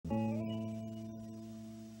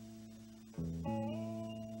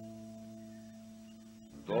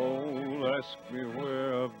ask me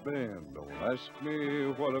where I've been. Don't ask me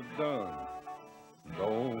what I've done.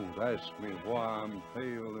 Don't ask me why I'm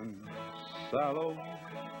pale and sallow.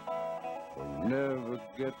 You never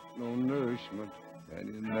get no nourishment, and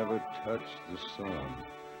you never touch the sun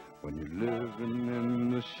when you're living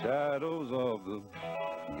in the shadows of the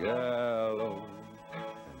gallows.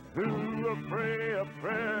 Who will pray a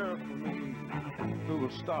prayer for me? Who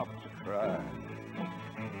will stop to cry?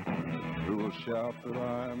 Who will shout that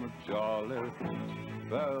I'm a jolly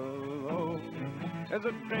fellow? As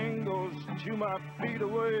the dingoes chew my feet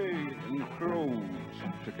away and the crows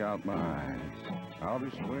pick out my eyes, I'll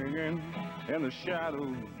be swinging in the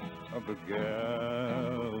shadows of the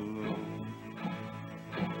gallows.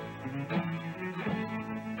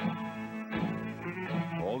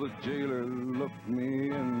 Oh, the jailer looked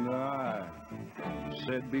me in the eye,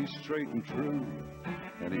 said be straight and true,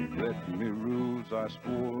 and he read me rules I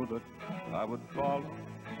swore that I would follow.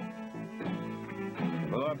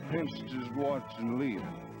 But I pinched his watch and leave,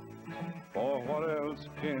 for what else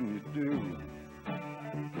can you do?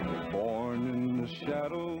 You're born in the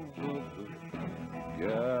shadows of the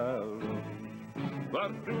gallows.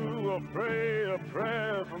 But who will pray a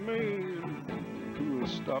prayer for me? Who will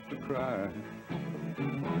stop to cry?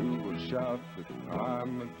 Who will shout that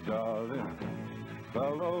I'm a jolly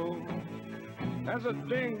fellow? As the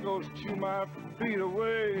dingoes chew my feet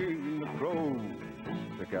away and the crows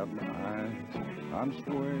pick out my eyes, I'm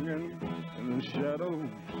swinging in the shadows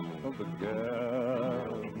of the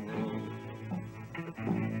gallows.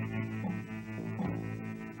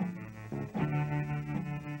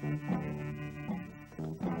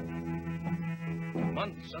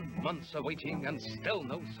 Months and months of waiting and still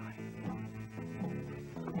no sign.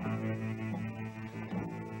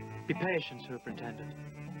 Be patient, Superintendent.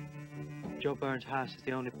 Joe Burns' house is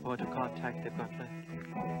the only point of contact they've got left.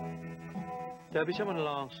 There'll be someone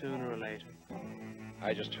along sooner or later.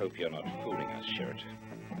 I just hope you're not fooling us, Sheriff.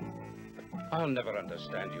 I'll never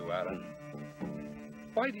understand you, Aaron.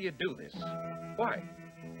 Why do you do this? Why?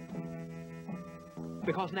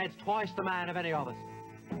 Because Ned's twice the man of any of us.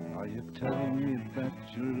 Are you telling me that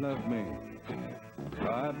you love me?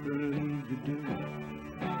 I believe you do.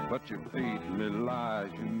 But you feed me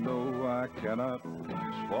lies you know I cannot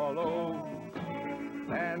swallow.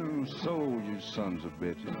 And so, you sons of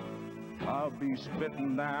bitches, I'll be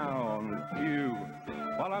spitting down at you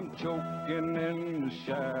while I'm choking in the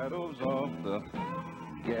shadows of the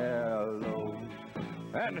gallows.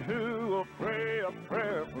 And who will pray a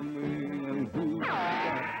prayer for me? And who will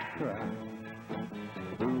stop to cry?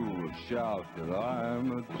 Who will shout that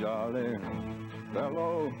I'm a jolly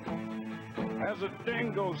fellow? As the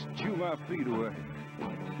dingoes chew my feet away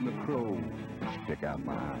and the crows pick out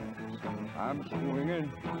my eyes, I'm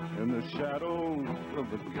swinging in the shadows of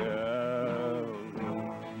the gallows.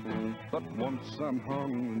 But once I'm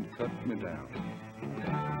hung and cut me down,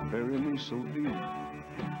 bury me so deep,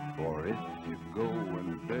 for if you go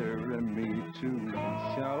and bury me too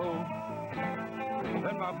shallow,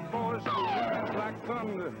 then my voice will rise like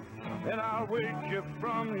thunder, and I'll wake you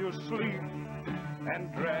from your sleep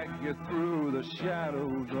and drag you through the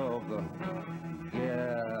shadows of the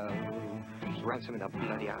gallows. Ransom that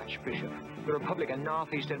bloody Archbishop. The Republic of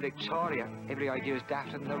North Eastern Victoria. Every idea is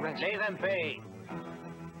dafter than the rest. Lay them be.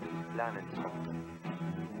 Lannon's.